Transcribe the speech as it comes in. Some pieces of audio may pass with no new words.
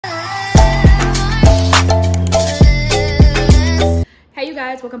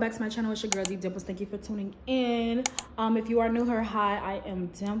guys, welcome back to my channel. It's your girl Deep Dimples. Thank you for tuning in. If you are new here, hi, I am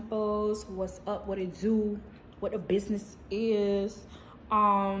Dimples. What's up, what it do, what the business is.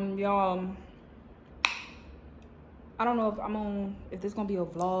 Y'all, I don't know if this gonna be a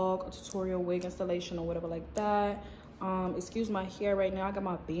vlog, a tutorial, wig installation, or whatever like that. Excuse my hair right now. I got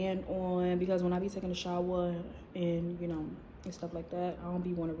my band on because when I be taking a shower and and stuff like that, I don't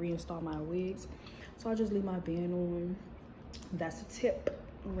be want to reinstall my wigs, so I just leave my band on. That's a tip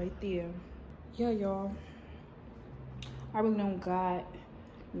right there. Yeah, y'all, I really don't got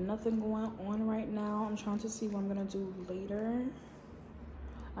nothing going on right now. I'm trying to see what I'm gonna do later.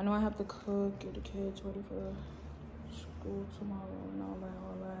 I know I have to cook, get the kids ready for school tomorrow and all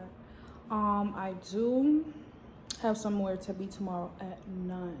that. I do have somewhere to be tomorrow at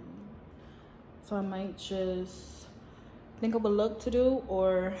 9, so I might just think of a look to do,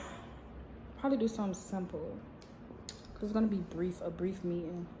 or probably do something simple. It's gonna be a brief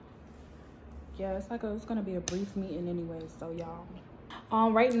meeting. Yeah, it's gonna be a brief meeting anyway. So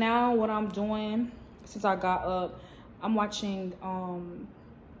y'all, right now what I'm doing since I got up, I'm watching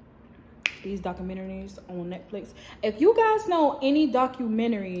these documentaries on Netflix. If you guys know any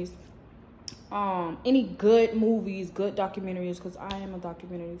documentaries, any good movies, good documentaries, because I am a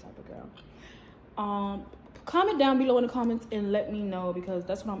documentary type of girl, comment down below in the comments and let me know, because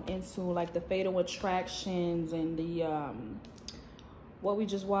that's what I'm into, like the Fatal Attractions and the what we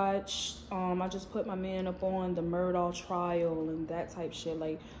just watched. I just put my man up on the Murdaugh trial and that type shit,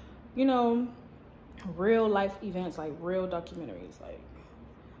 like real life events, like real documentaries, like,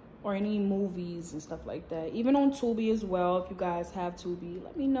 or any movies and stuff like that. Even on Tubi as well. If you guys have Tubi,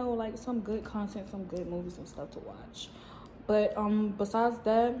 let me know, like some good content, some good movies and stuff to watch. But besides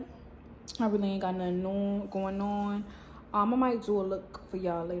that, I really ain't got nothing going on. I might do a look for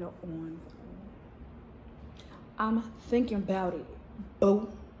y'all later on. I'm thinking about it, boo.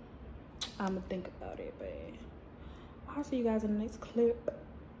 I'ma think about it, but I'll see you guys in the next clip.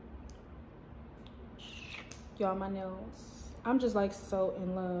 Y'all, my nails. I'm just like so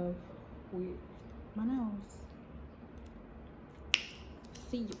in love with my nails.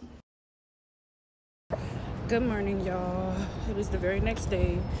 See you. Good morning, y'all. It is the very next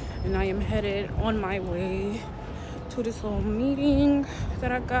day and I am headed on my way to this little meeting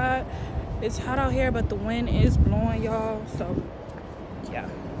that I got. It's hot out here, but the wind is blowing, y'all, so yeah,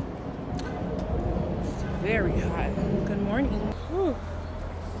 it's very hot. Good morning.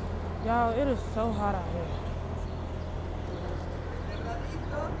 Y'all, it is so hot out here.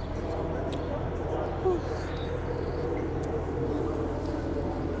 Whew.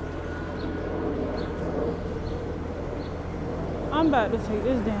 I'm about to take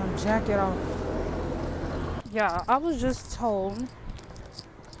this damn jacket off. Yeah, I was just told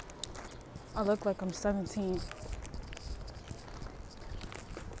I look like I'm 17.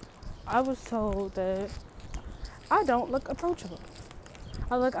 I was told that I don't look approachable.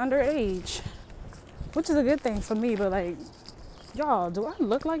 I look underage, which is a good thing for me, but like, y'all, do I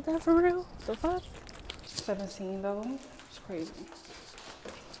look like that for real? The fuck? 17 though, it's crazy.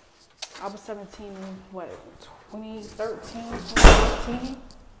 I was 17 in what, 2013, 2014?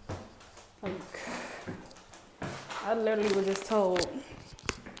 Like, I literally was just told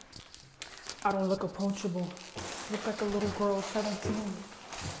I don't look approachable. Look like a little girl, 17.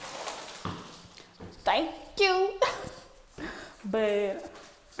 Thank you. But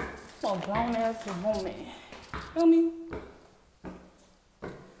I'm a grown ass woman. Feel me?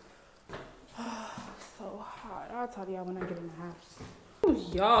 So hot. I'll tell y'all when I get in the house.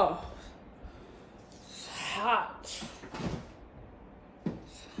 Ooh, y'all. It's hot.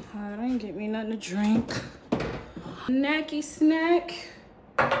 It's hot. I ain't get me nothing to drink. Snacky snack.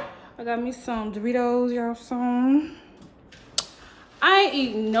 I got me some Doritos, y'all, some. I ain't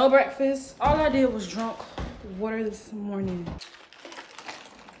eating no breakfast. All I did was drink water this morning.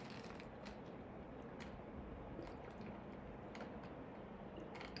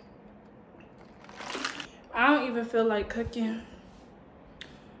 I don't even feel like cooking.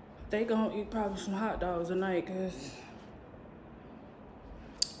 They gonna eat probably some hot dogs tonight, cause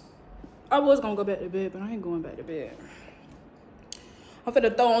I was gonna go back to bed, but I ain't going back to bed. I'm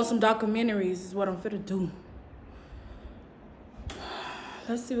finna throw on some documentaries is what I'm finna do.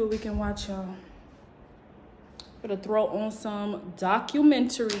 Let's see what we can watch, y'all. Finna throw on some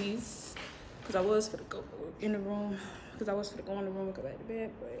documentaries, cause I was finna go in the room, cause I was finna go in the room and go back to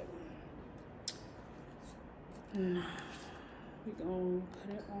bed, but nah, we gonna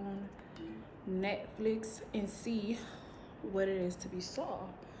put it on Netflix and see what it is to be saw.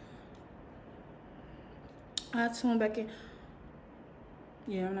 I'll tune back in.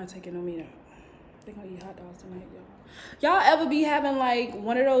 Yeah, I'm not taking no meat out. think I'll eat hot dogs tonight, y'all. Y'all ever be having like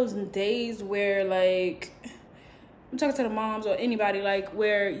one of those days where like, I'm talking to the moms or anybody, like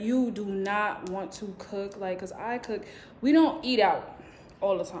where you do not want to cook? Like, cause I cook, we don't eat out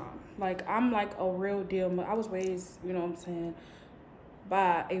all the time. Like, I'm like a real deal. I was raised, you know what I'm saying,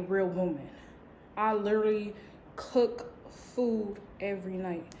 by a real woman. I literally cook food every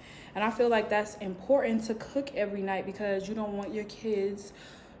night. And I feel like that's important to cook every night because you don't want your kids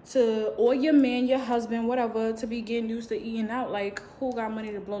to, or your man, your husband, whatever, to be getting used to eating out. Like, who got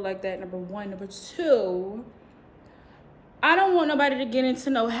money to blow like that? Number one. Number two, I don't want nobody to get into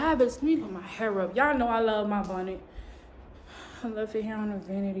no habits. Let me put my hair up. Y'all know I love my bonnet. I left it here on the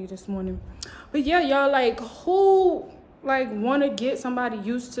vanity this morning. But yeah, y'all, like, who like want to get somebody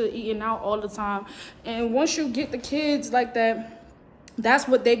used to eating out all the time? And once you get the kids like that, that's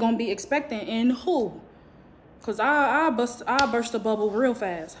what they gonna be expecting. And who? Cause I burst the bubble real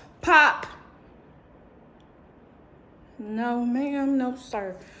fast. Pop. No, ma'am, no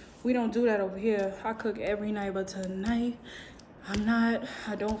sir. We don't do that over here. I cook every night, but tonight I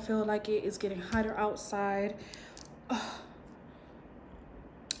don't feel like it. It's getting hotter outside.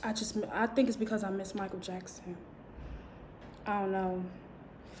 I think it's because I miss Michael Jackson. I don't know.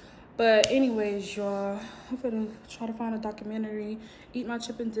 But anyways, y'all, I'm gonna try to find a documentary, eat my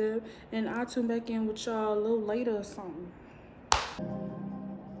chip and dip, and I'll tune back in with y'all a little later or something. I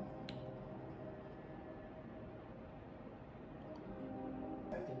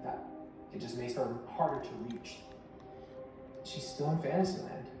think that it just makes her harder to reach. She's still in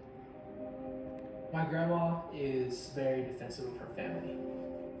Fantasyland. My grandma is very defensive of her family.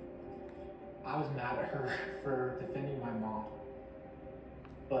 I was mad at her for defending my mom,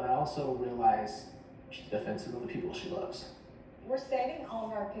 but I also realized she's defensive of the people she loves. We're saving all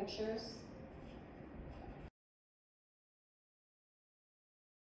of our pictures